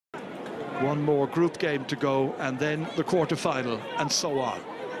One more group game to go, and then the quarter-final, and so on.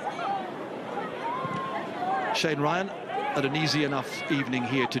 Shane Ryan had an easy enough evening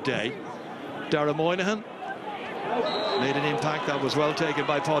here today. Dara Moynihan made an impact. That was well taken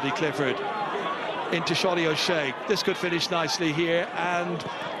by Paddy Clifford. Into Shawty O'Shea. This could finish nicely here, and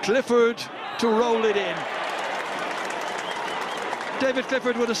Clifford to roll it in. David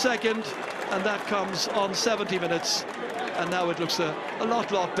Clifford with a second, and that comes on 70 minutes. And now it looks a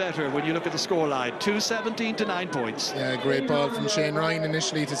lot better when you look at the scoreline. 2-17 to 9 points. Yeah, great ball from Shane Ryan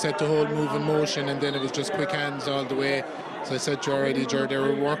initially to set the whole move in motion, and then it was just quick hands all the way. As I said to you already, Ger, they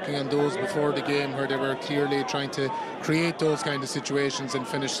were working on those before the game, where they were clearly trying to create those kind of situations and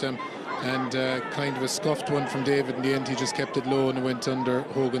finish them. And kind of a scuffed one from David in the end. He just kept it low and it went under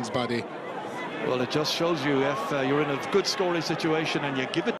Hogan's body. Well, it just shows you if you're in a good scoring situation and you give it